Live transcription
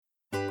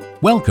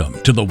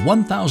Welcome to the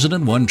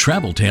 1001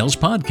 Travel Tales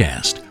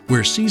podcast,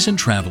 where seasoned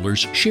travelers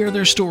share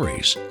their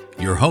stories.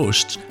 Your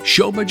hosts,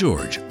 Shobha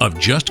George of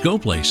Just Go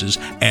Places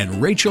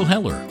and Rachel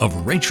Heller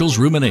of Rachel's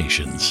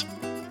Ruminations.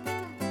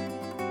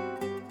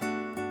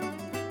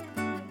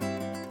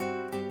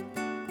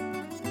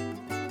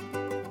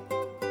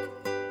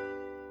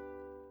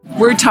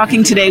 We're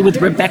talking today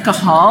with Rebecca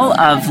Hall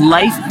of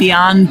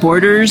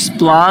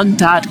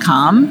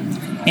LifeBeyondBordersBlog.com.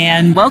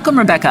 And welcome,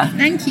 Rebecca.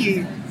 Thank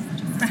you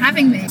for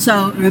having me.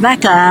 So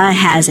Rebecca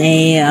has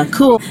a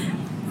cool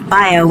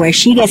bio where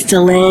she gets to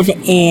live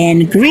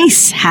in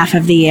Greece half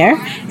of the year,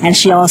 and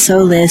she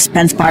also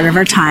spends part of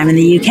her time in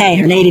the UK,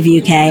 her native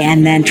UK,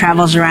 and then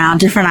travels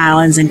around different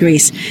islands in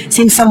Greece.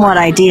 Seems somewhat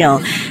ideal.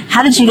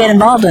 How did you get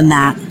involved in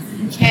that?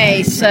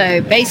 Okay,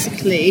 so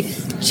basically,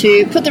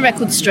 to put the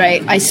record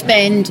straight, I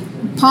spend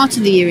part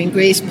of the year in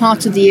Greece,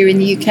 part of the year in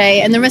the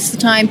UK, and the rest of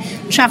the time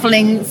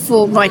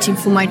writing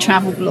for my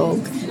travel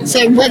blog.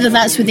 So whether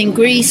that's within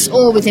Greece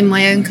or within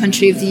my own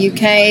country of the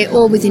UK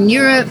or within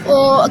Europe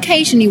or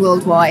occasionally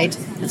worldwide,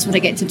 that's what I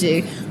get to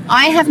do.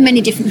 I have many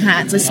different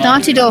hats. I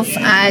started off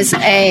as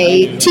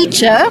a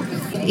teacher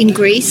in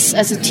Greece,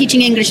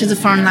 teaching English as a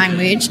foreign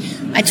language.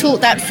 I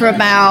taught that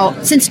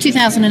since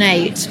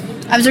 2008.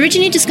 I was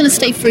originally just going to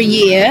stay for a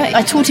year.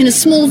 I taught in a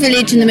small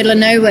village in the middle of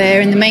nowhere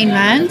in the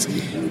mainland.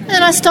 And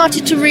then I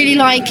started to really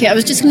like it. I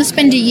was just going to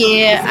spend a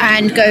year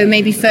and go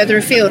maybe further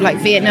afield, like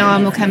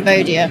Vietnam or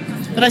Cambodia.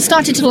 But I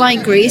started to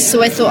like Greece,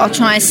 so I thought I'll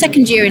try a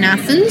second year in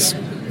Athens.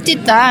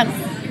 Did that.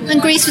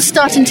 And Greece was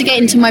starting to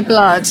get into my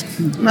blood.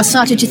 And I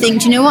started to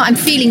think, do you know what? I'm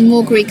feeling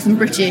more Greek than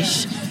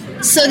British.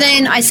 So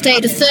then I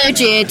stayed a third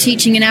year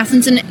teaching in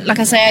Athens, and like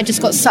I say, I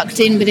just got sucked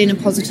in, but in a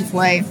positive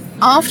way.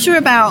 After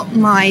about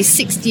my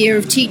sixth year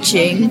of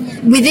teaching,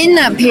 within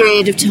that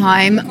period of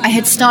time, I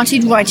had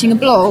started writing a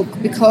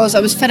blog because I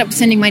was fed up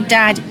sending my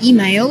dad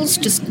emails,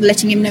 just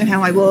letting him know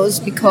how I was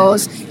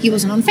because he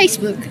wasn't on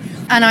Facebook.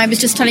 And I was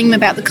just telling him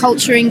about the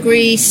culture in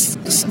Greece,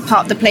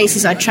 part of the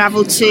places I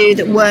travelled to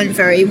that weren't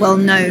very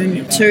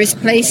well-known tourist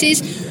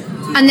places.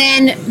 And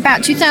then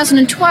about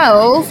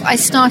 2012, I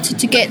started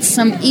to get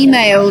some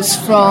emails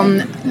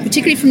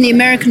particularly from the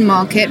American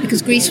market,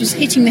 because Greece was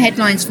hitting the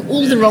headlines for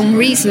all the wrong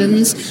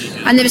reasons.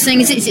 And they were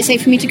saying, is it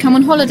safe for me to come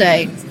on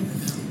holiday?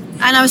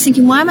 And I was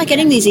thinking, why am I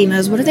getting these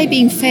emails? What are they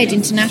being fed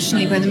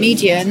internationally by the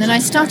media? And then I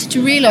started to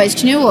realise,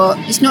 do you know what?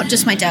 It's not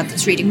just my dad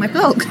that's reading my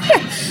blog.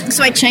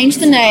 So I changed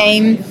the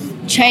name,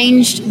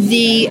 changed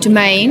the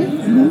domain,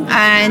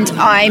 and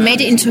I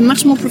made it into a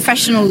much more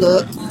professional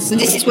look. So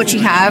this is what you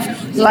have,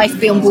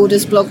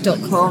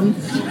 LifeBeyondBordersBlog.com.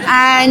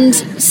 And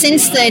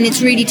since then,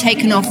 it's really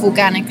taken off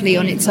organically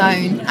on its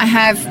own. I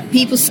have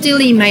people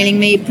still emailing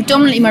me,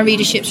 predominantly my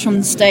readership's from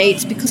the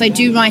States, because I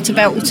do write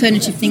about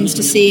alternative things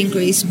to see in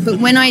Greece. But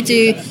when I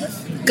do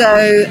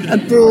go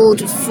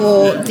abroad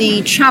for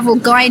the travel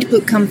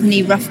guidebook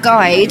company Rough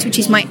Guide, which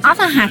is my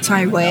other hat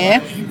I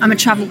wear, I'm a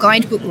travel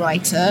guidebook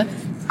writer.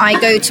 I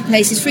go to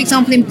places, for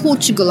example, in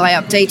Portugal I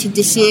updated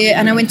this year,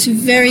 and I went to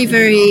very,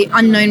 very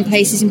unknown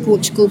places in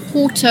Portugal.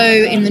 Porto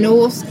in the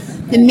north,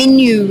 the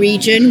Minho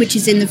region, which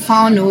is in the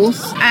far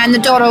north, and the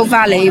Douro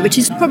Valley, which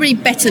is probably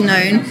better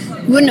known.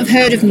 You wouldn't have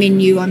heard of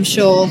Minho, I'm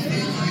sure.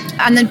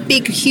 And the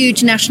big,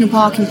 huge national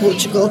park in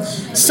Portugal.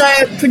 So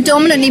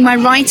predominantly my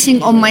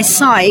writing on my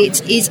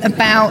site is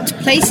about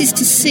places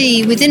to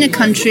see within a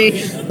country,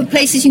 but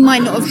places you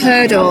might not have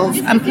heard of,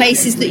 and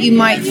places that you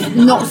might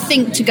not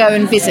think to go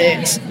and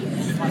visit.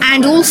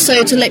 And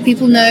also to let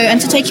people know and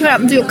to take you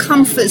out into your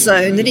comfort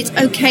zone, that it's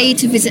okay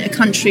to visit a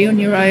country on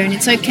your own.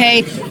 It's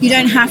okay. You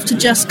don't have to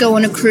just go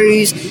on a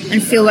cruise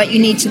and feel like you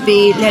need to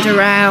be led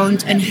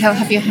around and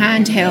have your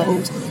hand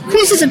held.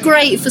 Cruises are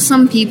great for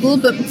some people,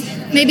 but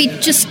maybe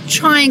just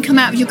try and come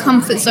out of your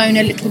comfort zone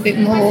a little bit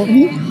more.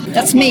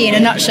 That's me in a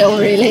nutshell,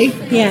 really.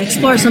 Yeah,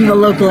 explore some of the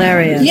local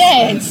areas.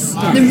 Yes,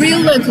 the real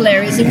local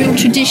areas, the real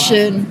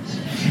tradition.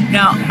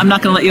 Now, I'm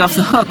not going to let you off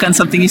the hook on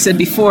something you said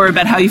before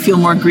about how you feel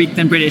more Greek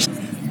than British.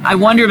 I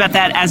wonder about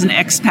that as an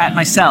expat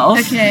myself.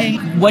 Okay.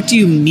 What do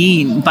you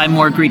mean by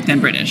more Greek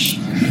than British?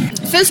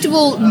 First of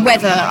all,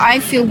 weather. I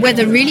feel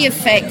weather really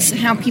affects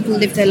how people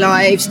live their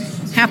lives,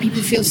 how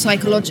people feel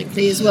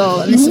psychologically as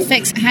well. And this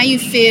affects how you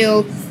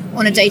feel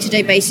on a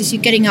day-to-day basis.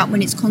 You're getting up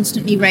when it's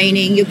constantly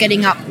raining. You're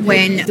getting up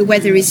when the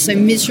weather is so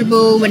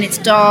miserable, when it's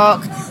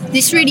dark.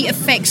 This really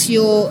affects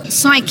your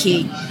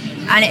psyche,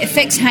 and it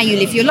affects how you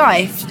live your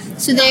life.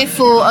 So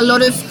therefore, a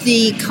lot of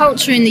the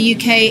culture in the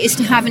UK is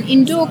to have an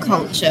indoor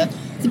culture.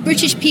 The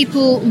British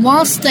people,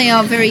 whilst they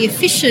are very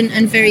efficient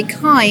and very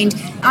kind,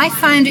 I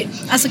found it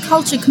as a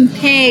culture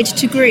compared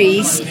to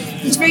Greece,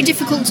 it's very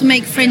difficult to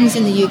make friends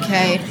in the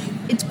UK.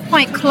 It's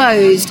quite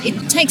closed.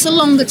 It takes a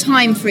longer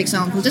time, for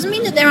example. It doesn't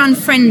mean that they're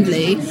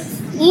unfriendly.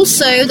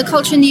 Also, the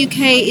culture in the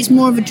UK is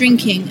more of a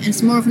drinking, and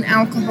it's more of an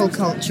alcohol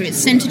culture. It's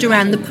centred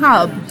around the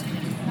pub.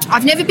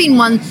 I've never been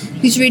one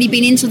who's really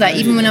been into that,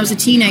 even when I was a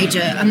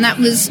teenager. And that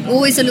was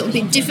always a little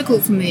bit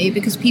difficult for me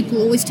because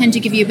people always tend to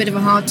give you a bit of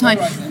a hard time.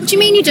 What do you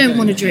mean you don't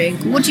want to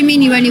drink? What do you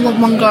mean you only want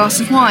one glass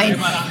of wine?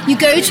 You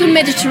go to a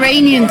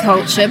Mediterranean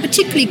culture,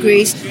 particularly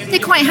Greece, they're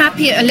quite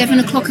happy at 11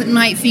 o'clock at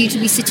night for you to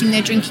be sitting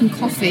there drinking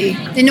coffee.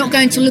 They're not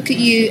going to look at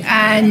you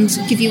and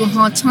give you a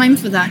hard time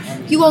for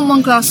that. You want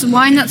one glass of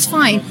wine, that's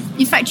fine.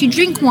 In fact, you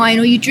drink wine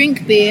or you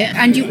drink beer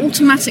and you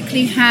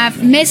automatically have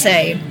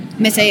meze.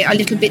 Meze are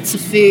little bits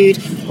of food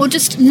or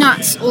just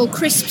nuts or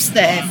crisps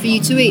there for you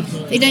to eat.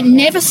 They don't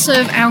never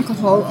serve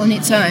alcohol on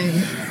its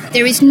own.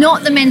 There is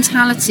not the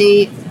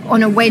mentality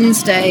on a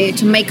Wednesday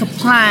to make a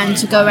plan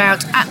to go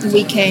out at the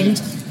weekend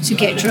to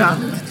get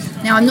drunk.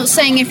 Now, I'm not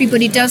saying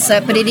everybody does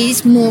that, but it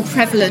is more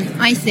prevalent,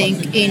 I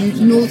think,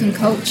 in northern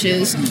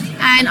cultures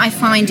and I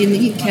find in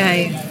the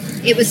UK.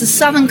 It was a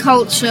southern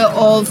culture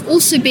of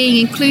also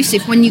being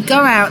inclusive. When you go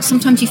out,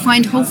 sometimes you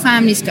find whole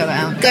families go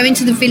out. Go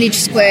into the village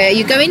square.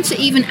 You go into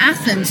even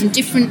Athens and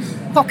different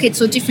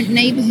pockets or different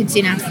neighbourhoods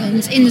in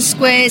Athens. In the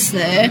squares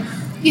there,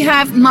 you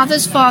have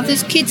mothers,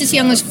 fathers, kids as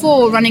young as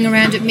 4 running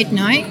around at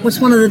midnight. What's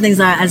one of the things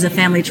as a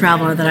family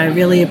traveler that I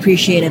really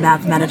appreciate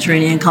about the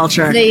Mediterranean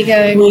culture? There you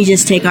go. We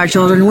just take our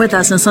children with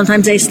us, and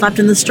sometimes they slept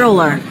in the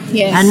stroller.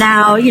 Yes. And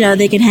now,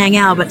 they can hang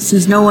out, but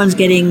since no one's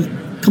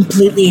getting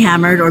completely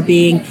hammered or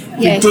being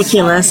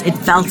ridiculous, it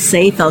felt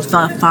safe, it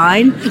felt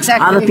fine.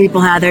 Exactly. Other people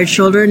had their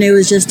children. It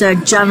was just a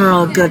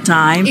general good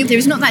time.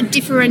 There's not that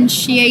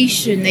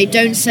differentiation. They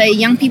don't say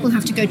young people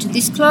have to go to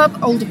this club,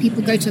 older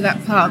people go to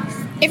that pub.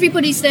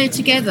 Everybody's there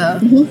together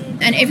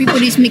and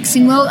everybody's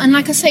mixing well. And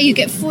like I say, you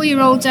get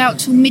 4-year-olds out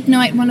till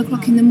midnight, 1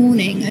 o'clock in the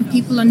morning, and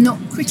people are not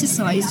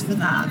criticised for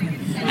that.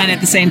 And at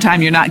the same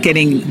time, you're not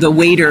getting the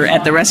waiter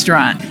at the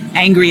restaurant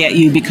angry at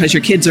you because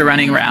your kids are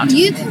running around.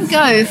 You can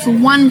go for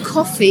one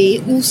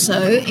coffee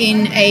also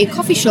in a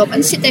coffee shop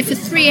and sit there for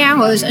 3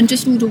 hours and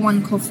just order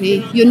one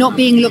coffee. You're not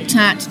being looked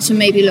at to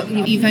maybe look,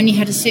 you've only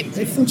had a sip,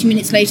 40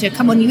 minutes later,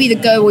 come on, you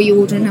either go or you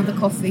order another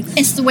coffee.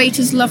 Yes, the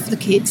waiters love the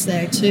kids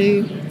there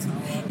too.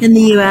 In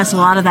the U.S., a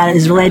lot of that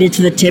is related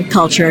to the tip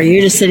culture.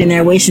 You're just sitting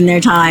there wasting their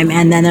time,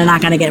 and then they're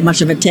not going to get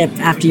much of a tip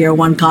after your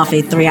one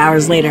coffee 3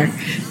 hours later.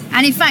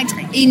 And in fact,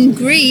 in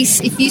Greece,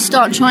 if you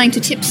start trying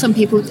to tip some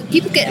people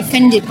get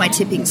offended by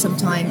tipping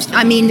sometimes.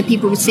 I mean, the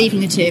people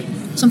receiving the tip.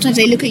 Sometimes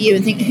they look at you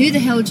and think, who the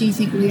hell do you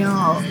think we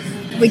are?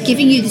 We're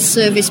giving you this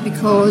service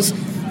because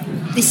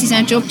this is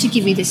our job to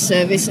give you this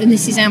service, and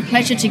this is our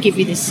pleasure to give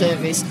you this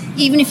service,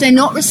 even if they're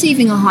not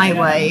receiving a high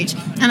wage.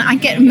 And I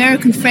get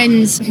American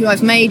friends who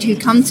I've made who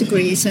come to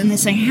Greece and they're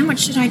saying, how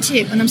much should I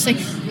tip? And I'm saying,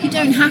 you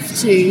don't have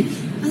to.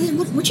 And then,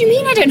 what do you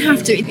mean I don't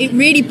have to? It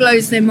really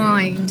blows their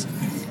mind.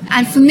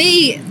 And for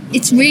me,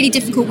 it's really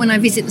difficult when I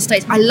visit the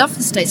States. I love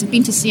the States. I've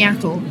been to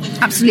Seattle.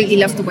 Absolutely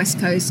love the West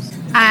Coast.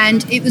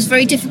 And it was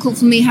very difficult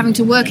for me having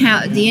to work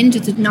out at the end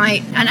of the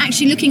night and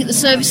actually looking at the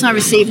service I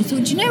received and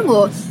thought, you know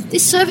what?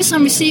 This service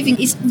I'm receiving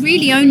is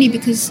really only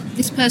because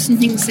this person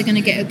thinks they're going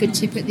to get a good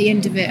tip at the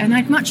end of it. And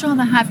I'd much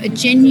rather have a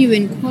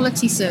genuine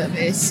quality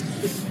service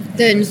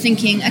than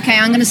thinking, okay,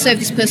 I'm going to serve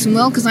this person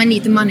well because I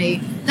need the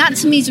money. That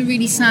to me is a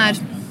really sad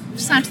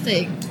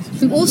thing.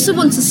 I also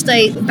want to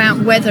state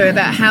about weather,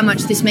 about how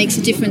much this makes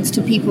a difference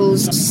to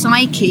people's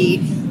psyche,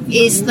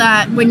 is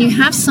that when you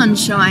have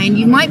sunshine,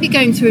 you might be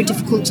going through a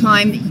difficult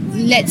time,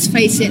 let's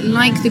face it,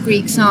 like the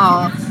Greeks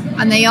are,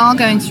 and they are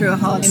going through a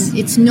hard time.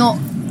 It's not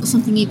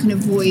something you can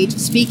avoid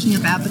speaking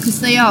about because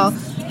they are.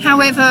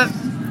 However,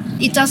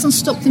 it doesn't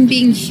stop them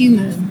being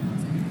human.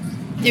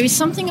 There is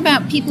something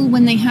about people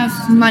when they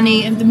have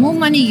money, and the more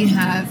money you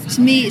have,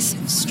 to me it's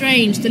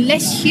strange, the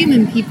less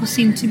human people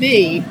seem to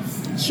be.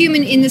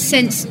 Human in the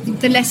sense,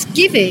 the less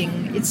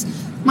giving. It's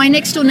my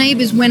next door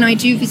neighbours, when I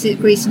do visit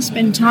Greece and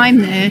spend time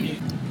there,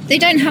 they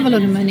don't have a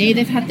lot of money,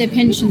 they've had their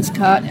pensions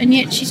cut, and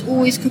yet she's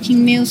always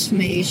cooking meals for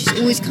me. She's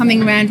always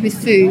coming around with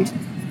food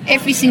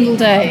every single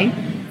day.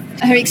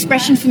 Her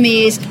expression for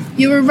me is,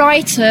 you're a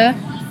writer.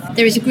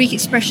 There is a Greek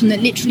expression that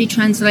literally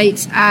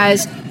translates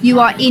as, you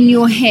are in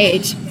your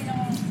head.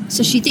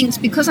 So she thinks,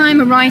 because I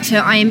am a writer,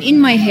 I am in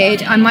my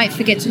head, I might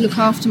forget to look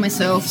after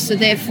myself, so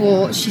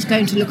therefore she's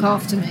going to look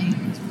after me.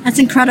 That's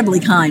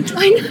incredibly kind.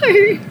 I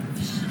know.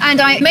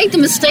 And I made the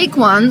mistake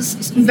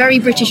once, very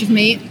British of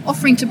me,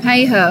 offering to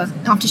pay her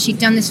after she'd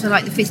done this for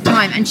like the 5th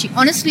time, and she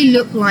honestly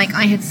looked like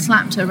I had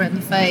slapped her in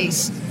the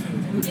face.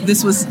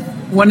 This was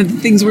one of the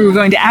things we were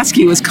going to ask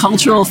you, was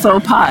cultural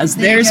faux pas.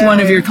 There's one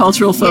of your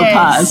cultural faux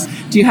pas.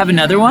 Do you have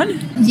another one?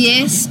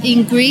 Yes,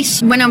 in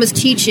Greece, when I was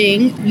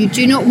teaching, you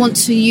do not want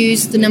to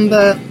use the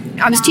number.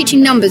 I was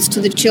teaching numbers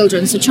to the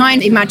children, so try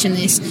and imagine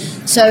this.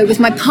 So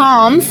with my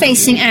palm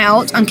facing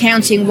out, I'm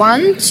counting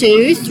 1,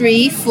 2,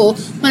 3, 4.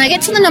 When I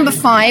get to the number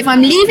 5,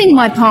 I'm leaving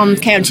my palm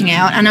counting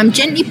out and I'm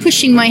gently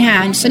pushing my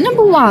hand. So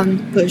number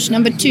 1, push.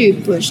 Number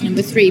 2, push.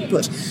 Number 3,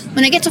 push.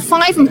 When I get to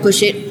 5 and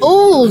push it,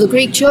 all the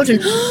Greek children,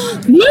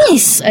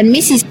 miss! And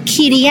miss is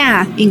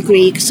kyria in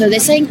Greek. So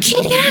they're saying,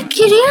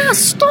 kyria,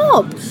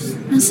 stop!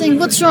 I'm saying,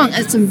 what's wrong?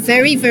 It's a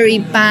very, very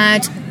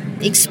bad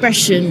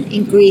expression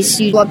in Greece.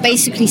 You are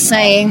basically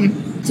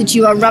saying, that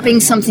you are rubbing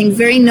something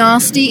very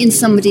nasty in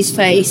somebody's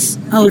face.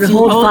 Oh, to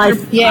hold five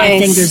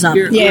fingers up.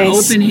 Your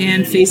open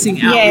hand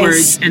facing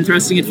outwards and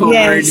thrusting it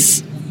forward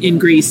in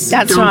Greece.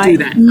 That's Don't right.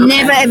 do that.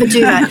 Never ever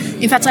do that.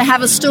 In fact, I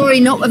have a story,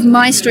 not of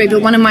my story,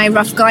 but one of my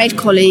rough guide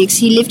colleagues.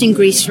 He lived in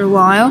Greece for a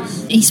while.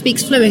 He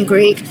speaks fluent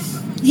Greek.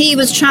 He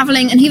was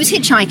traveling and he was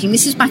hitchhiking.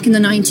 This is back in the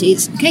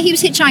 90s. Okay, he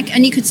was hitchhiking,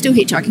 and you could still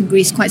hitchhike in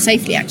Greece quite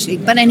safely, actually.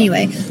 But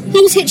anyway, he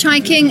was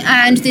hitchhiking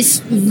and this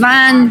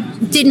van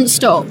didn't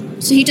stop.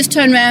 So he just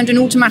turned around and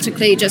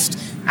automatically, just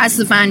as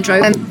the van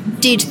drove,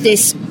 did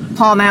this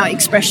palm out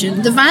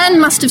expression. The van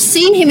must have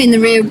seen him in the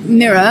rear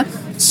mirror,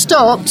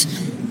 stopped,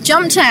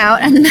 jumped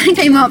out, and the man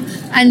came up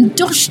and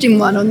doshed him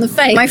one on the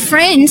face. My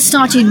friend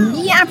started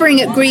yabbering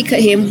at Greek at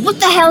him. What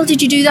the hell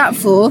did you do that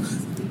for?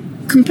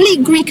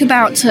 Complete Greek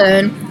about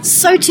turn,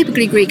 so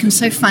typically Greek and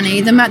so funny.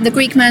 The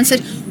Greek man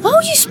said, "Oh,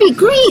 you speak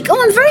Greek?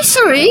 Oh, I'm very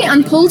sorry,"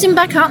 and pulled him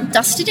back up,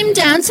 dusted him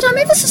down, said, "I'm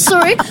ever so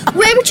sorry.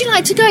 Where would you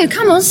like to go?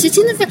 Come on, sit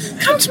in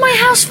come to my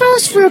house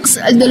first."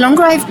 The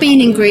longer I've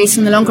been in Greece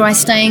and the longer I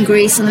stay in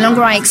Greece and the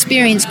longer I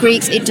experience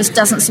Greeks, it just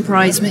doesn't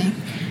surprise me.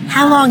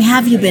 How long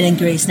have you been in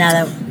Greece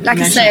now? Like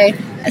I say,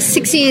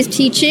 6 years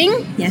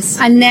teaching. Yes.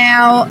 And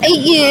now 8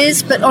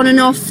 years, but on and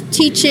off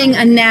teaching,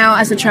 and now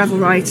as a travel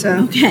writer.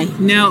 Okay.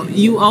 Now,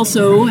 you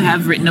also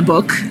have written a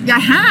book. I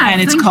have.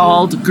 And it's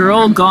called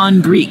Girl Gone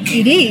Greek.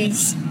 It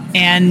is.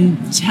 And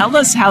tell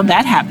us how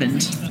that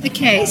happened.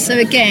 Okay, so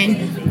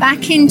again,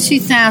 back in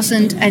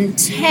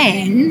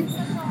 2010,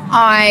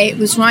 I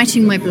was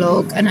writing my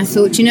blog and I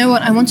thought, you know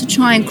what, I want to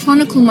try and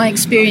chronicle my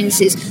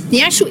experiences.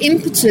 The actual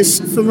impetus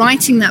for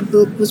writing that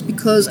book was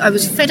because I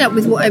was fed up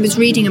with what I was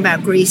reading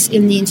about Greece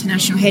in the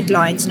international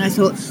headlines, and I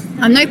thought,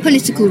 I'm no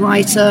political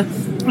writer,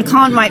 I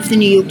can't write for the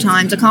New York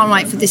Times, I can't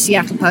write for the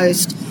Seattle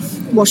Post,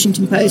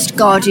 Washington Post,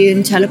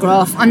 Guardian,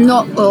 Telegraph, I'm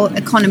not an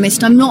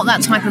economist, I'm not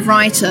that type of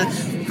writer,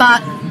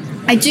 but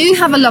I do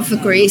have a love for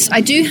Greece,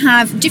 I do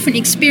have different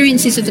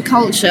experiences of the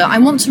culture, I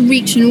want to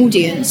reach an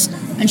audience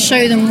and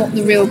show them what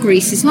the real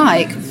Greece is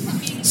like.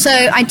 So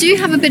I do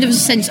have a bit of a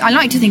sense, I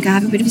like to think I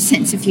have a bit of a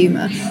sense of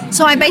humour.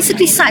 So I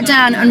basically sat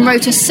down and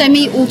wrote a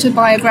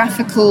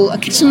semi-autobiographical, a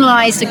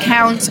fictionalised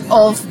account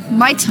of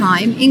my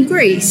time in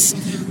Greece.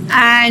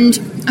 And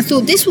I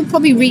thought this will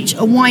probably reach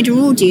a wider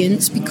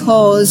audience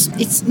because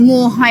it's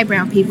more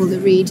highbrow people that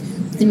read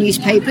the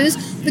newspapers,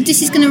 but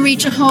this is going to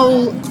reach a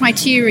whole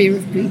criteria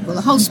of people,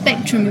 a whole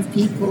spectrum of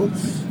people.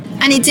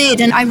 And it did,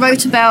 and I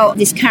wrote about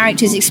this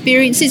character's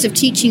experiences of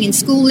teaching in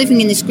school,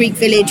 living in this Greek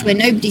village where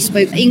nobody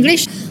spoke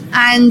English,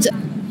 and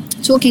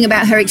talking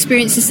about her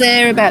experiences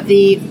there, about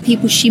the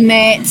people she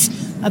met,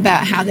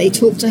 about how they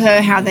talked to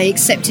her, how they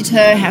accepted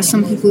her, how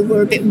some people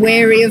were a bit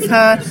wary of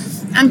her,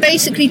 and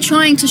basically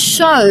trying to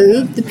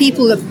show the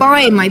people that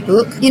buy my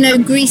book, you know,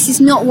 Greece is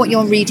not what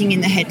you're reading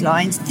in the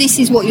headlines. This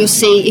is what you'll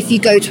see if you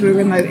go to a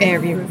remote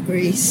area of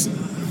Greece.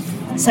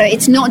 So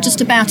it's not just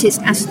about its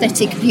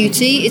aesthetic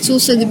beauty, it's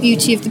also the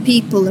beauty of the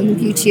people and the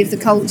beauty of the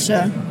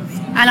culture.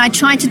 And I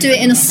tried to do it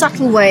in a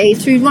subtle way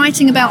through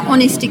writing about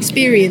honest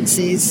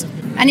experiences.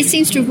 And it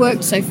seems to have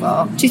worked so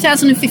far.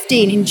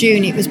 2015, in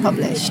June, it was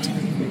published.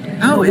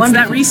 Oh, it's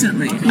that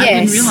recently? Yes. I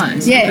didn't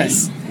realize.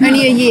 Yes.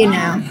 Only a year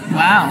now.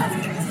 Wow.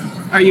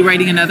 Are you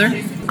writing another?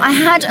 I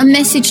had a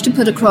message to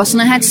put across,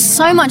 and I had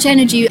so much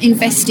energy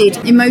invested,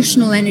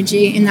 emotional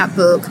energy in that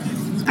book.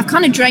 I've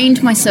kind of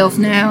drained myself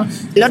now.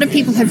 A lot of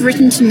people have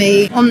written to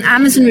me on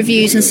Amazon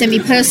reviews and sent me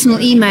personal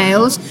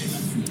emails,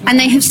 and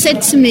they have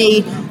said to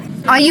me,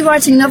 "Are you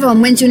writing another one?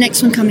 When's your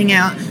next one coming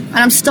out?" And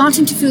I'm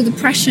starting to feel the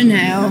pressure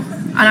now,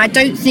 and I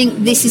don't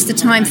think this is the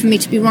time for me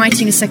to be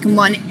writing a second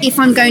one if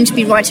I'm going to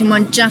be writing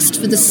one just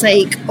for the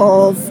sake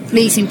of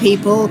pleasing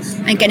people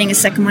and getting a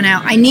second one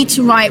out. I need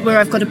to write where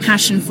I've got a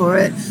passion for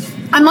it.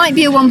 I might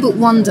be a one-book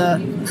wonder.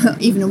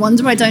 Even a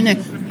wonder, I don't know.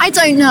 I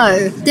don't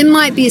know. There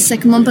might be a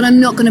second one, but I'm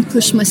not going to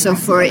push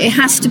myself for it. It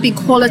has to be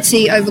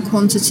quality over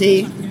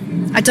quantity.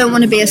 I don't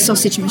want to be a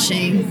sausage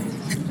machine.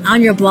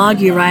 On your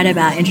blog, you write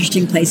about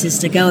interesting places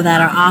to go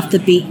that are off the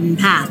beaten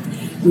path.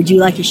 Would you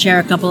like to share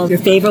a couple of your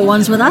favorite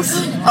ones with us?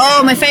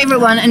 Oh, my favorite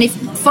one, and if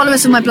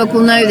followers of my blog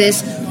will know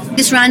this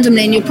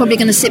randomly, and you're probably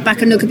going to sit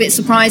back and look a bit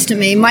surprised at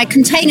me, my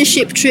container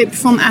ship trip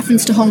from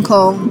Athens to Hong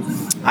Kong.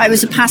 I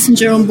was a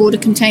passenger on board a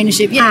container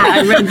ship. Yeah,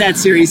 I read that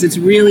series. It's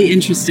really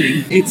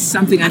interesting. It's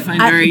something I find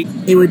very...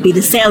 It would be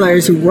the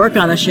sailors who work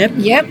on the ship.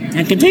 Yep.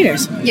 And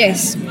containers.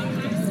 Yes.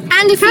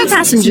 And a few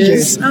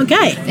passengers.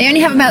 Okay. They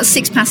only have about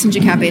 6 passenger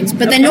cabins,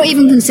 but they're not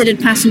even considered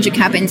passenger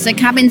cabins. They're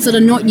cabins that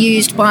are not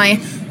used by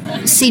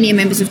senior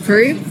members of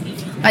crew.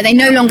 They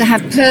no longer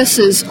have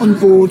pursers on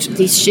board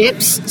these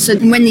ships. So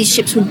when these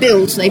ships were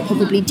built, they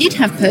probably did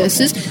have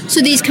pursers.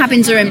 So these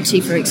cabins are empty,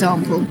 for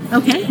example.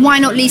 Okay. Why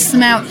not lease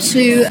them out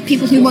to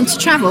people who want to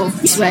travel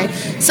this way?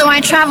 So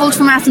I travelled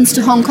from Athens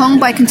to Hong Kong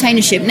by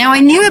container ship. Now, I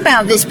knew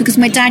about this because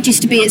my dad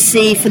used to be at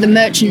sea for the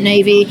Merchant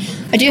Navy.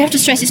 I do have to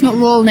stress it's not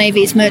Royal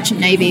Navy, it's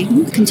Merchant Navy,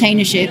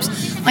 container ships.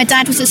 My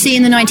dad was at sea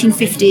in the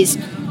 1950s.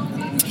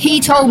 he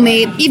told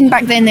me, even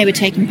back then they were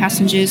taking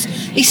passengers,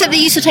 except they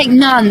used to take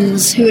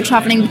nuns who were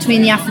travelling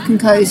between the African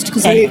coast.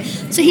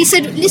 So he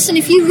said, listen,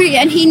 if you really,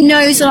 and he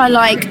knows that I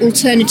like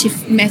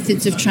alternative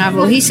methods of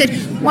travel, he said,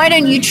 why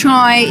don't you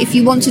try, if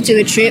you want to do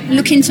a trip,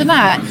 look into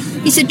that.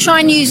 He said, try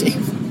and use,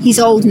 he's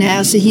old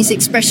now, so his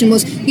expression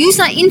was, use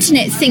that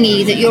internet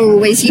thingy that you're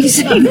always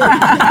using.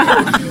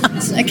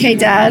 Okay,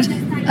 Dad.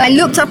 I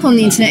looked up on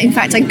the internet, in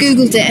fact I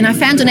googled it, and I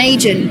found an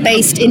agent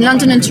based in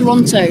London and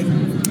Toronto,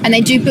 and they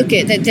do book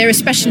it. They're a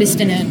specialist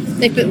in it.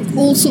 They book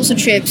all sorts of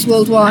trips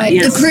worldwide.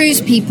 Yes. The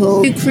cruise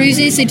people do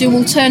cruises, they do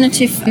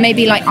alternative,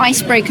 maybe like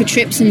icebreaker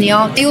trips in the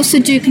Arctic. They also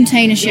do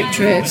container ship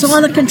trips. So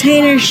on the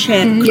container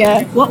ship,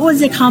 Yeah. what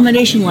was the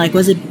accommodation like?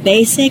 Was it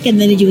basic, and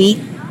then did you eat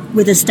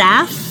with the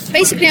staff?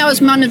 Basically, I was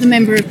one of the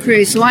member of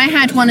crew, so I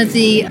had one of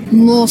the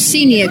more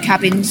senior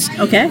cabins.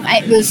 Okay.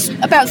 It was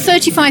about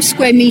 35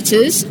 square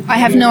meters. I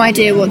have no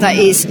idea what that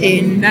is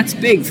in. That's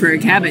big for a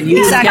cabin. You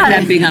Exactly. don't get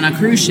that big on a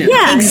cruise ship.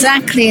 Yeah.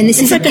 Exactly, and this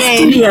It's is like a again...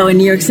 studio in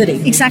New York City.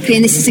 Exactly,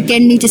 and this is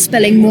again me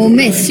dispelling more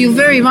myths. You're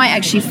very right,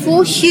 actually.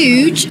 4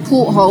 huge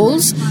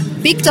portholes,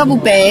 big double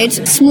bed,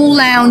 small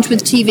lounge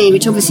with TV,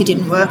 which obviously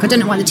didn't work. I don't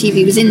know why the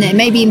TV was in there.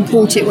 Maybe in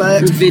port it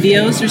worked.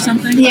 Videos or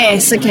something?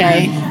 Yes,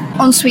 okay.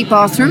 Ensuite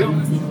bathroom.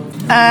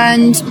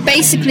 And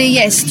basically,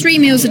 yes, 3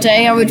 meals a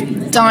day. I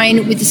would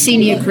dine with the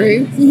senior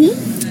crew.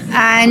 Mm-hmm.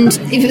 And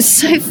it was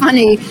so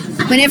funny.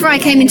 Whenever I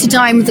came in to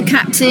dine with the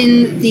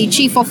captain, the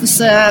chief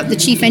officer, the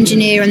chief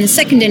engineer, and the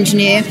second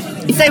engineer,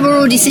 if they were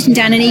already sitting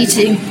down and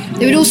eating,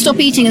 they would all stop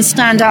eating and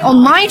stand up.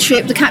 On my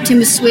trip, the captain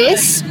was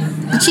Swiss,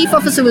 the chief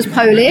officer was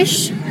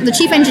Polish, the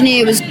chief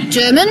engineer was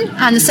German,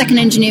 and the second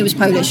engineer was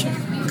Polish.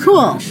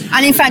 Cool.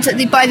 And in fact,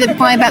 by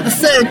about the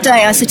 3rd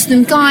day, I said to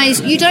them, guys,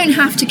 you don't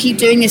have to keep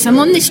doing this. I'm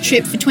on this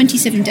trip for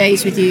 27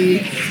 days with you,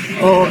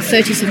 or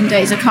 37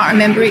 days. I can't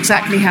remember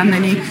exactly how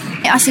many.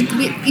 I said,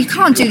 you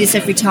can't do this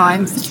every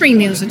time for 3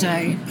 meals a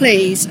day,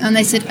 please. And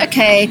they said,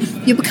 okay,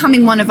 you're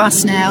becoming one of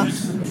us now.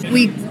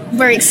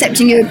 We're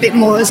accepting you a bit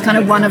more as kind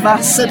of one of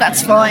us, so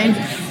that's fine.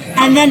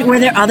 And then were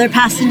there other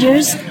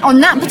passengers? On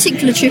that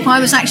particular trip,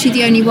 I was actually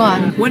the only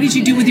one. What did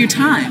you do with your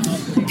time?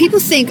 People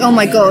think, oh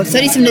my God,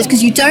 37 days,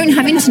 because you don't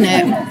have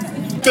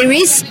internet. There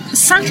is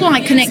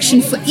satellite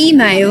connection for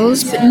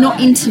emails, but not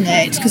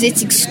internet, because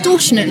it's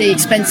extortionately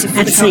expensive for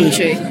At the sea.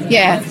 country.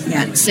 Yeah,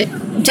 that's it.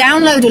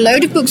 Download a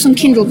load of books on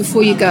Kindle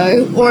before you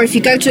go, or if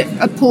you go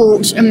to a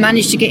port and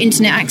manage to get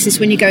internet access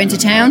when you go into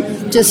town,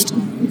 just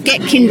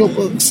get Kindle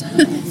books.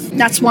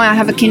 That's why I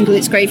have a Kindle,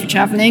 it's great for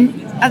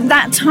travelling. At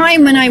that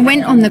time when I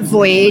went on the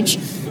voyage,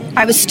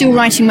 I was still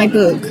writing my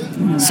book.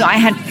 So I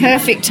had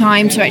perfect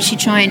time to actually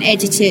try and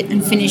edit it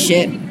and finish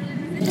it.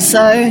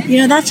 So You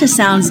know, that just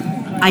sounds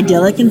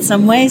idyllic in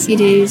some ways.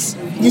 it is.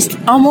 Just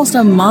almost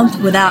a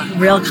month without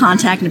real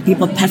contact and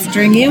people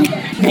pestering you,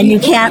 and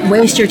you can't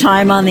waste your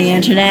time on the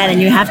internet,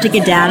 and you have to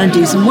get down and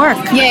do some work.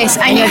 Yes,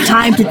 And you have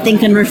time to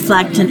think and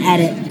reflect and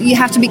edit. You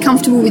have to be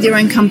comfortable with your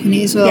own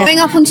company as well. Yeah. Going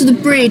up onto the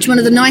bridge, one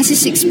of the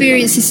nicest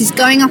experiences is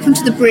going up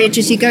onto the bridge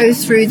as you go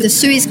through the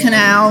Suez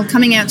Canal,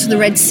 coming out to the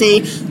Red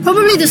Sea.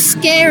 Probably the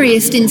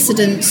scariest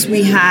incidents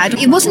we had.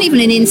 It wasn't even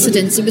an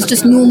incident, it was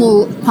just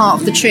normal part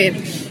of the trip.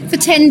 For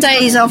 10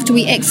 days after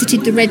we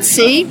exited the Red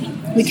Sea,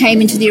 we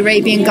came into the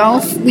Arabian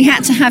Gulf. We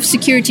had to have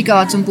security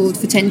guards on board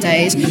for 10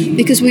 days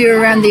because we were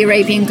around the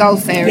Arabian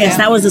Gulf area. Yes,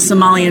 that was the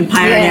Somalian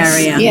pirate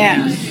area.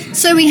 Yeah.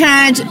 So we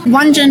had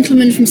one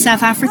gentleman from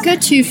South Africa,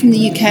 2 from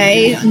the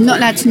UK. I'm not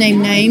allowed to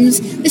name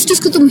names. Let's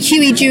just call them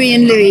Huey, Dewey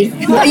and Louie.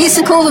 I used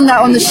to call them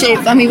that on the ship.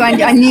 I mean,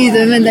 I knew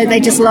them and they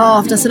just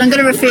laughed. I said, I'm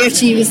going to refer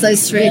to you as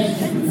those 3.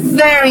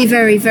 Very,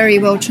 very, very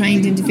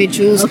well-trained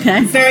individuals.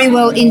 Okay. Very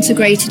well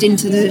integrated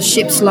into the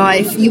ship's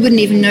life. You wouldn't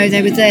even know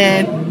they were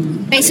there.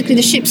 Basically,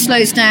 the ship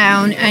slows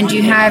down and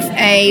you have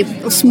a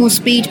small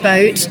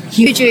speedboat.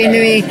 Huey, Dewey and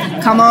Louie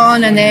come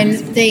on and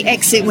then they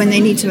exit when they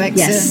need to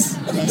exit. Yes.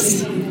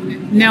 Yes.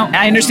 Now,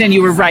 I understand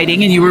you were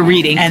writing and you were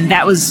reading, and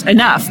that was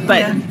enough,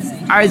 but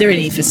are there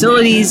any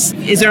facilities?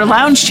 Is there a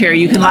lounge chair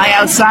you can lie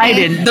outside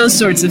in? Those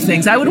sorts of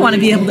things. I would want to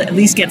be able to at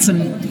least get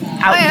some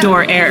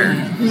outdoor air.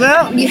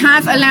 Well, you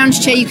have a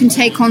lounge chair you can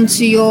take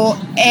onto your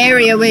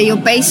area where you're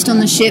based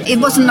on the ship. It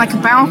wasn't like a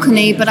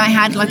balcony, but I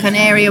had like an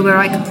area where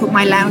I could put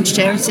my lounge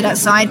chair and sit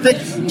outside. But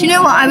do you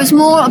know what? I was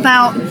more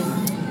about,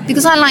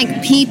 because I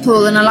like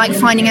people and I like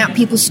finding out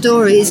people's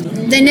stories,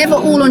 they're never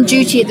all on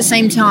duty at the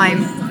same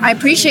time. I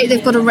appreciate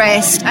they've got a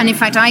rest, and in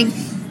fact,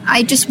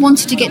 I just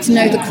wanted to get to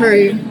know the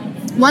crew.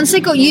 Once they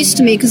got used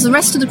to me, because the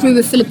rest of the crew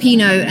were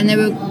Filipino and they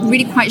were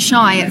really quite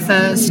shy at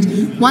first.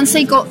 Once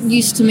they got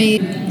used to me,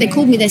 they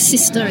called me their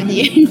sister in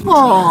the end.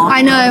 Aww.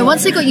 I know.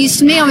 Once they got used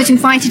to me, I was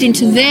invited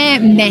into their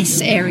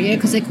mess area,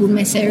 because they're called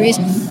mess areas.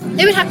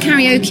 They would have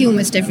karaoke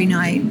almost every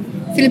night.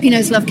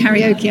 Filipinos love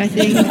karaoke, I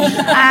think.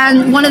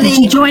 And one of Did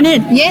you join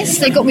in? Yes,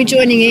 they got me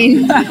joining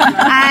in.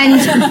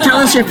 And Tell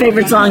us your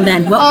favorite song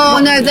then.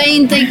 no,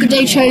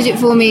 they chose it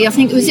for me. I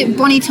think was it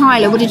Bonnie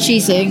Tyler? What did she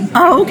sing?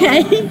 Oh,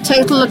 okay.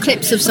 Total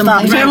Eclipse of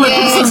something. Total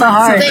Eclipse of the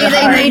Heart. So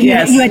they made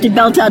You had to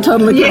belt out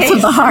Total Eclipse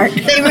of the Heart.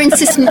 They were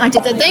insistent I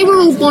did that. They were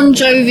all Bon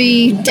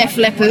Jovi, Def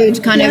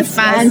Leppard kind of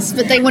fans,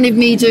 but they wanted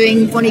me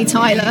doing Bonnie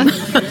Tyler.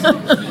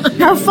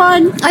 How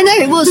fun. I know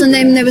it was, and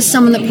then there was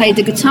someone that played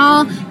the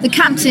guitar. The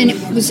captain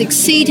was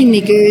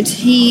exceedingly good.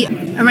 He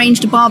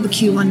arranged a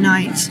barbecue one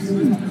night,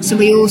 so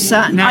we all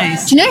sat.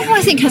 Nice. Do you know who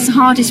I think has the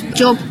hardest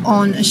job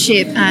on a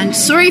ship? And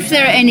sorry if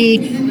there are any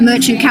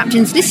merchant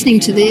captains listening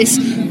to this,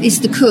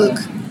 is the cook.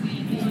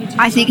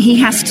 I think he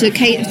has to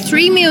cater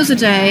 3 meals a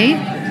day,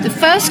 the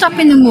first up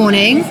in the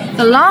morning,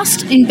 the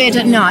last in bed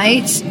at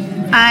night,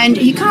 and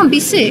he can't be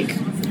sick.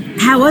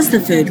 How was the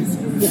food?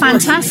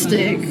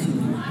 Fantastic.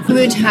 We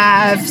would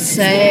have,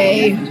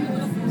 say,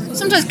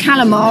 sometimes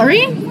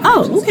calamari.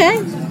 Oh, okay.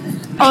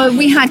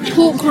 We had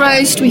pork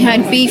roast, we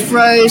had beef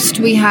roast,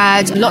 we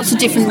had lots of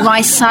different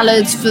rice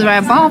salads for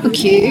our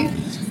barbecue.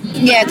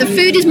 Yeah, the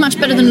food is much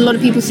better than a lot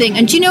of people think.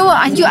 And do you know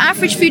what? Your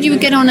average food you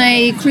would get on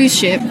a cruise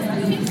ship,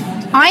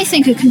 I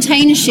think a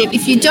container ship,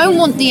 if you don't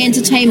want the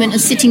entertainment of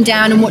sitting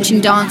down and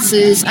watching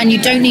dancers and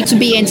you don't need to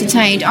be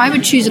entertained, I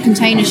would choose a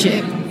container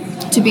ship,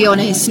 to be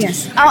honest.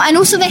 Yes. Oh, and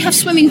also they have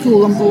swimming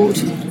pool on board.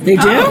 They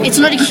do? It's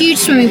not a huge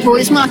swimming pool,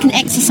 it's more like an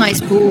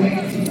exercise pool.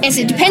 Yes,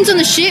 it depends on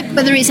the ship,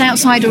 whether it's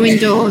outside or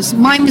indoors.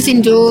 Mine was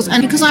indoors,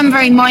 and because I'm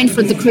very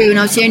mindful of the crew and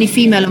I was the only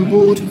female on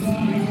board,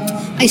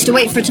 I used to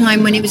wait for a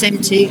time when it was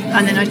empty,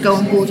 and then I'd go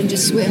on board and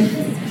just swim.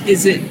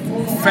 Is it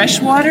fresh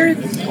water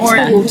or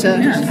Hot water.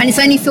 And it's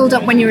only filled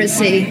up when you're at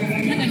sea.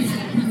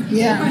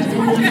 Yeah.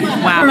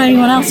 I don't know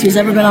anyone else who's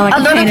ever been on a A lot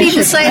of container people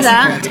ship. say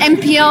that.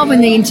 NPR,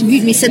 when they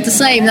interviewed me, said the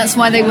same. That's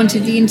why they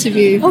wanted the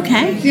interview.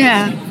 Okay.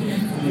 Yeah.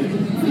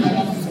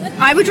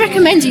 I would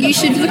recommend it. You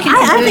should look into it.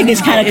 I think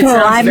it's kind of It cool.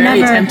 sounds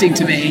very tempting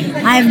to me.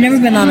 I've never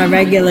been on a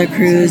regular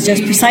cruise,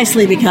 just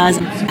precisely because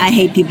I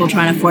hate people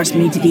trying to force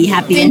me to be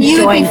happy Then and you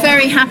would enjoying. be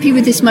very happy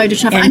with this mode of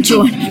travel.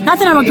 And not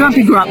that I'm a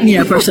grumpy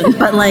person,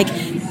 but like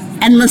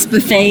endless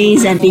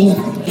buffets and being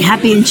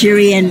happy and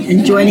cheery and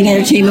enjoying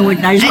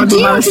entertainment. I just And want do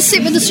to you move want to on.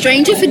 sit with a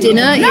stranger for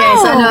dinner?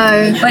 Yes,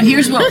 I know. But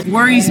here's what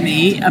worries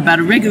me about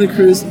a regular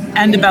cruise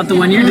and about the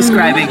one you're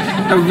describing.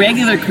 A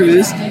regular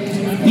cruise,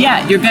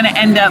 yeah, you're going to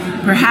end up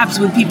perhaps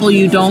with people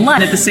you don't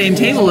like at the same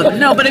table with.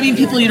 No, but I mean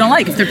people you don't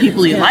like. If they're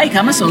people you like,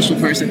 I'm a social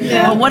person.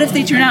 Yeah. But what if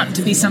they turn out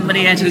to be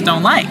somebody I just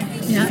don't like?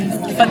 Yeah.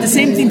 But the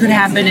same thing could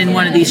happen in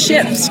one of these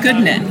ships,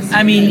 couldn't it?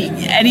 I mean,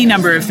 any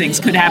number of things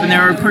could happen.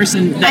 There are a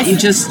person that you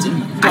just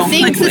don't I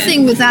think click the with.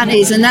 thing with that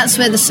is, and that's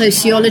where the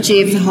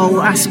sociology of the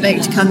whole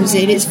aspect comes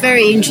in, it's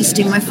very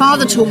interesting. My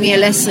father taught me a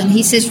lesson.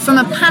 He says, from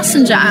a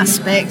passenger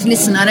aspect,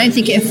 listen, I don't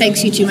think it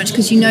affects you too much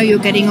because you know you're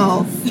getting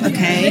off,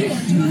 okay?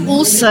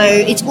 Also,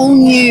 it's all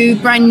new,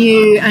 brand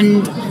new,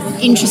 and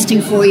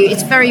interesting for you.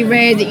 It's very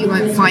rare that you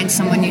won't find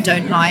someone you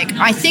don't like.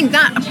 I think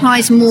that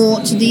applies more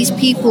to these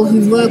people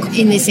who work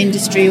in this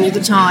industry all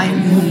the time.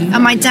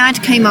 And my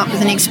dad came up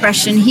with an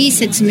expression. He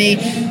said to me,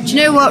 do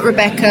you know what,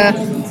 Rebecca?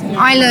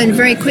 I learned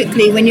very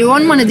quickly when you're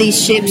on one of these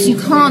ships, you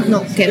can't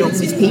not get on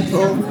with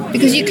people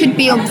because you could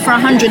be on for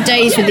 100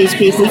 days with these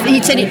people.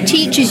 He said it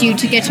teaches you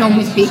to get on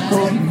with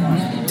people.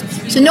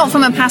 So not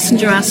from a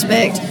passenger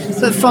aspect,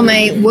 but from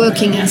a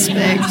working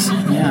aspect.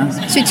 Yeah.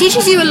 So it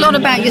teaches you a lot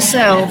about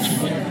yourself.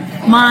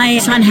 My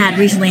son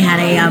recently had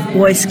a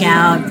Boy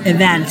Scout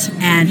event,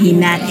 and he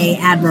met a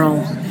admiral.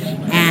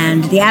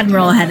 And the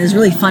admiral had this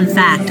really fun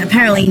fact.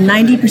 Apparently,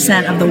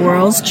 90% of the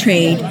world's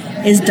trade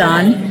is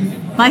done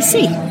by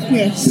sea.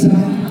 Yes.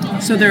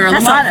 So there are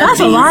That's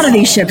a a lot of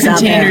these ships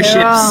out there. container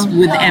ships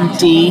with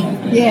empty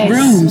Yes.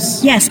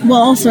 rooms. Yes,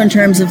 well, also in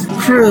terms of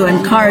crew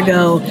and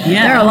cargo,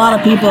 Yeah. there are a lot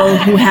of people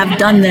who have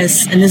done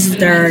this, and this is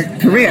their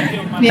career.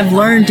 Yeah. Have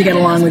learned to get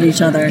along with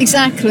each other.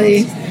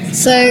 Exactly.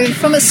 So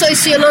from a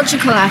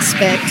sociological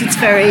aspect, it's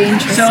very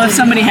interesting. So if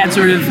somebody had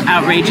sort of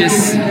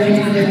outrageous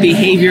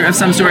behavior of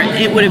some sort,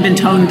 it would have been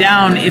toned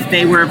down if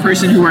they were a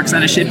person who works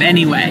on a ship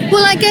anyway.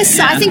 Well, I guess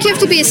I think you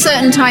have to be a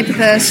certain type of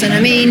person.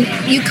 I mean,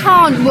 you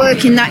can't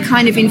work in that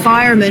kind of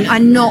environment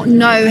and not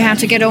know how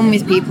to get on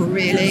with people,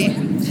 really.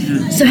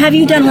 So have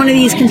you done one of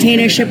these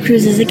container ship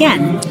cruises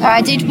again?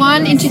 I did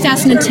one in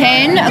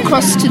 2010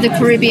 across to the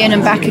Caribbean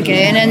and back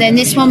again, and then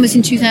this one was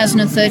in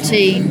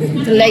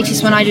 2013, the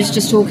latest one I was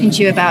just talking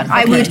to you about.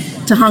 I would,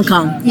 To Hong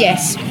Kong.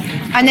 yes,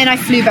 and then I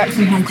flew back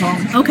from Hong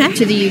Kong Okay.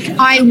 to the UK.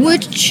 I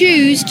would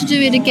choose to do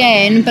it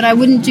again, but I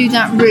wouldn't do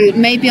that route.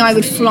 Maybe I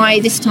would fly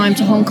this time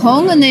to Hong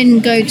Kong and then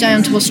go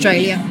down to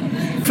Australia.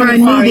 For a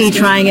newbie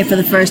trying it for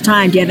the first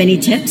time, do you have any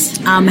tips?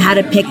 How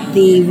to pick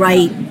the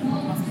right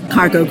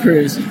cargo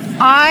cruise?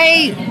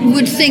 I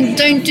would think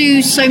don't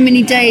do so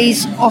many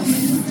days off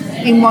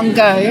in one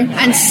go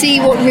and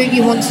see what route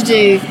you want to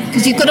do,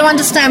 because you've got to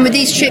understand with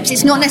these trips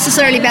it's not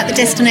necessarily about the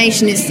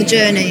destination, it's the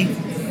journey.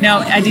 Now,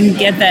 I didn't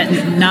get that,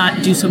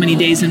 not do so many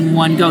days in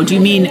one go. Do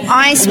you mean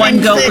I spend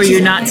one go where 30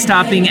 you're not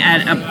stopping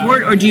at a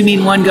port, or do you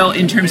mean one go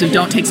in terms of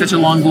don't take such a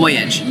long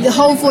voyage? The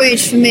whole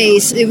voyage for me,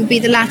 it would be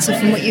the latter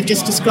from what you've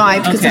just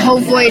described, because Okay. the whole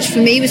voyage for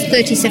me was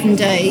 37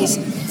 days.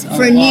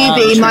 For a long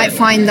newbie, you trip. might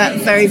find that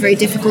very, very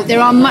difficult. There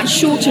are much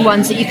shorter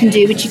ones that you can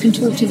do, which you can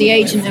talk to the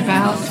agent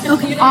about.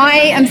 Okay. I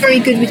am very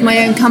good with my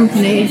own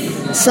company,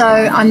 so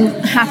I'm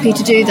happy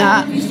to do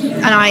that.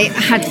 And I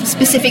had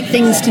specific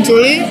things to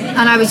do,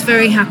 and I was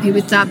very happy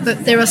with that.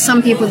 But there are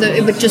some people that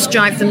it would just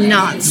drive them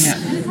nuts.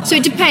 Yeah. So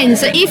it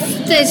depends. If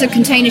there's a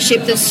container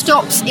ship that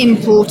stops in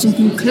port and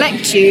can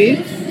collect you,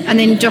 and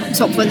then drops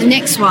off for the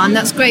next one,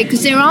 that's great,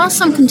 because there are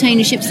some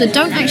container ships that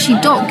don't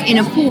actually dock in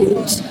a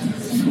port.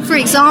 For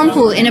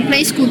example, in a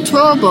place called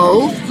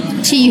Turbo,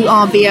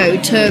 Turbo,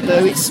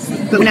 Turbo, it's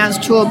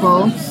pronounced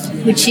Turbo,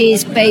 which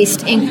is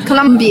based in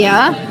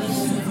Colombia,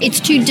 it's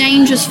too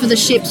dangerous for the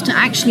ships to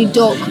actually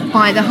dock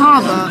by the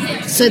harbour.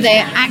 So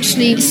they're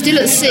actually still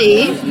at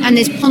sea, and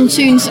there's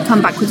pontoons that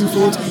come backwards and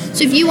forwards.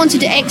 So if you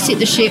wanted to exit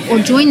the ship or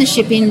join the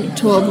ship in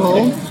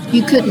Turbo,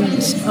 you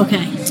couldn't.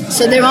 Okay.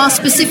 So there are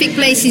specific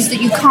places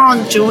that you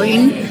can't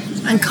join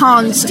and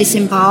can't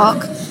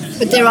disembark,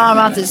 but there are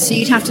others. So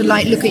you'd have to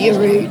look at your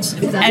route.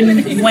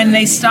 And when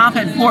they stop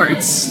at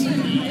ports,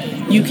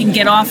 you can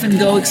get off and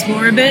go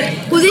explore a bit?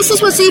 Well, this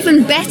is what's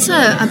even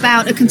better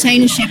about a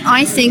container ship,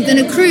 I think, than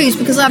a cruise,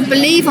 because I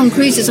believe on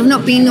cruises, I've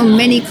not been on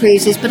many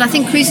cruises, but I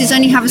think cruises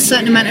only have a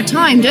certain amount of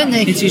time, don't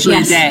they? It's usually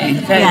Yes. a day.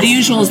 Yes. The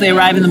usual is they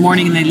arrive in the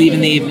morning and they leave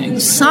in the evening.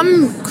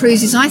 Some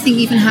cruises, I think,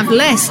 even have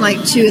less,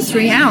 like 2 or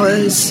 3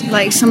 hours,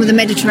 like some of the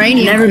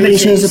Mediterranean And everybody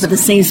cruises. shows up at the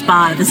same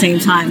spot at the same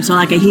time. So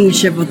like a huge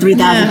ship with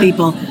 3,000 Yeah.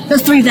 people.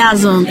 There's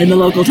 3,000 in the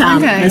local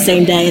town Okay. the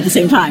same day at the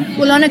same time.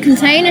 Well, on a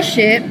container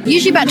ship,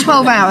 usually about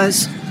 12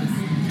 hours.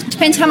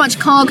 Depends how much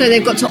cargo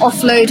they've got to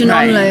offload and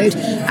Right. unload.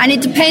 And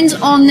it depends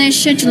on their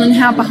schedule and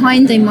how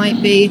behind they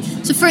might be.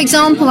 So, for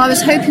example, I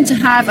was hoping to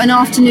have an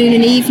afternoon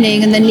and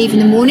evening and then leave in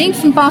the morning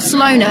from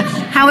Barcelona.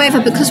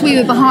 However, because we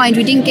were behind,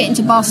 we didn't get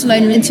into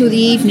Barcelona until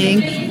the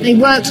evening. They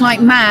worked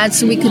like mad,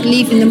 so we could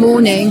leave in the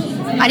morning.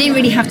 I didn't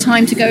really have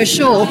time to go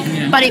ashore.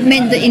 But it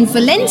meant that in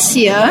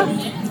Valencia,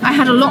 I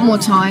had a lot more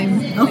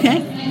time.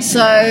 Okay.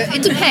 So,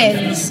 it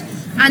depends.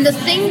 And the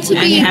thing to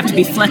And be... you have to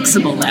be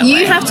flexible that way.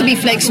 You have to be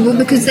flexible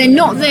because they're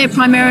not there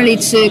primarily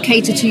to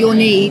cater to your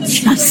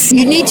needs. Yes.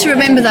 You need to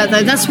remember that,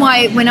 though. That's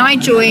why when I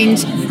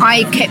joined,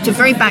 I kept a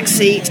very back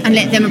seat and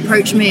let them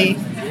approach me.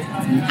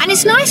 And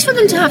it's nice for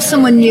them to have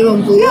someone new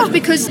on board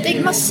because they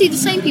must see the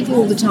same people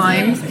all the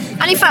time.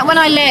 And in fact, when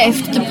I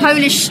left, the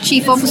Polish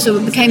chief officer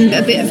became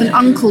a bit of an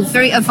uncle,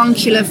 very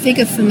avuncular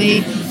figure for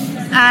me.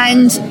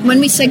 And when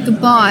we said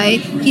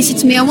goodbye, he said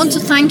to me, I want to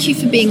thank you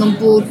for being on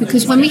board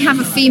because when we have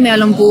a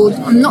female on board,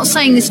 I'm not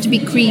saying this to be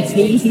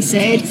creepy, he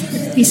said,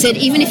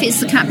 even if it's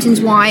the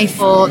captain's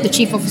wife or the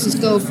chief officer's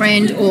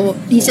girlfriend, or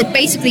he said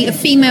basically a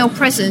female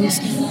presence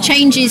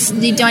changes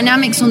the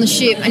dynamics on the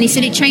ship, and he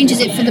said it changes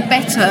it for the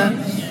better.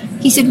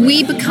 He said,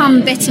 we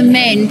become better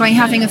men by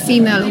having a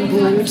female on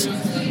board.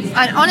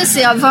 And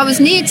honestly, if I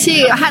was near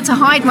tears, I had to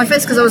hide my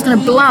face because I was going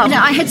to blush.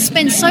 I had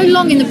spent so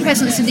long in the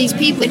presence of these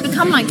people, it'd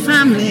become like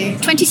family.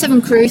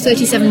 27 crew,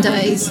 37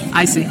 days.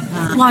 I see.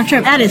 Long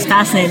trip. That is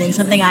fascinating.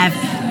 Something I've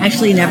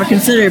actually never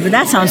considered, but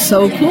that sounds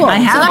so cool. I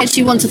have. So I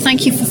actually want to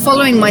thank you for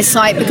following my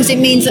site because it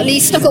means at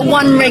least I've got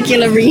one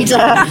regular reader.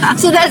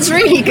 So that's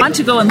really If you good. want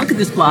to go and look at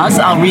this blog,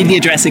 I'll read the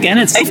address again.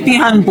 It's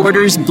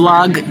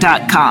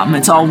lifebeyondbordersblog.com.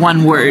 It's all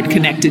one word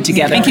connected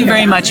together. Thank you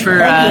very much for,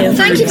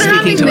 Thank you for speaking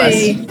having to us.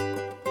 me.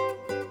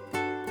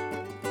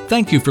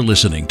 Thank you for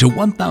listening to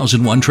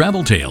 1001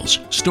 Travel Tales,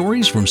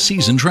 stories from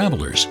seasoned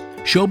travelers.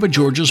 Shobha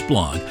George's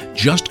blog,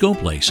 Just Go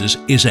Places,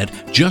 is at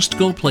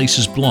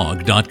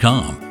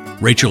justgoplacesblog.com.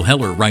 Rachel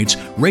Heller writes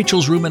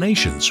Rachel's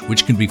Ruminations,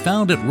 which can be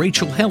found at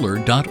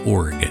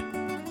rachelheller.org.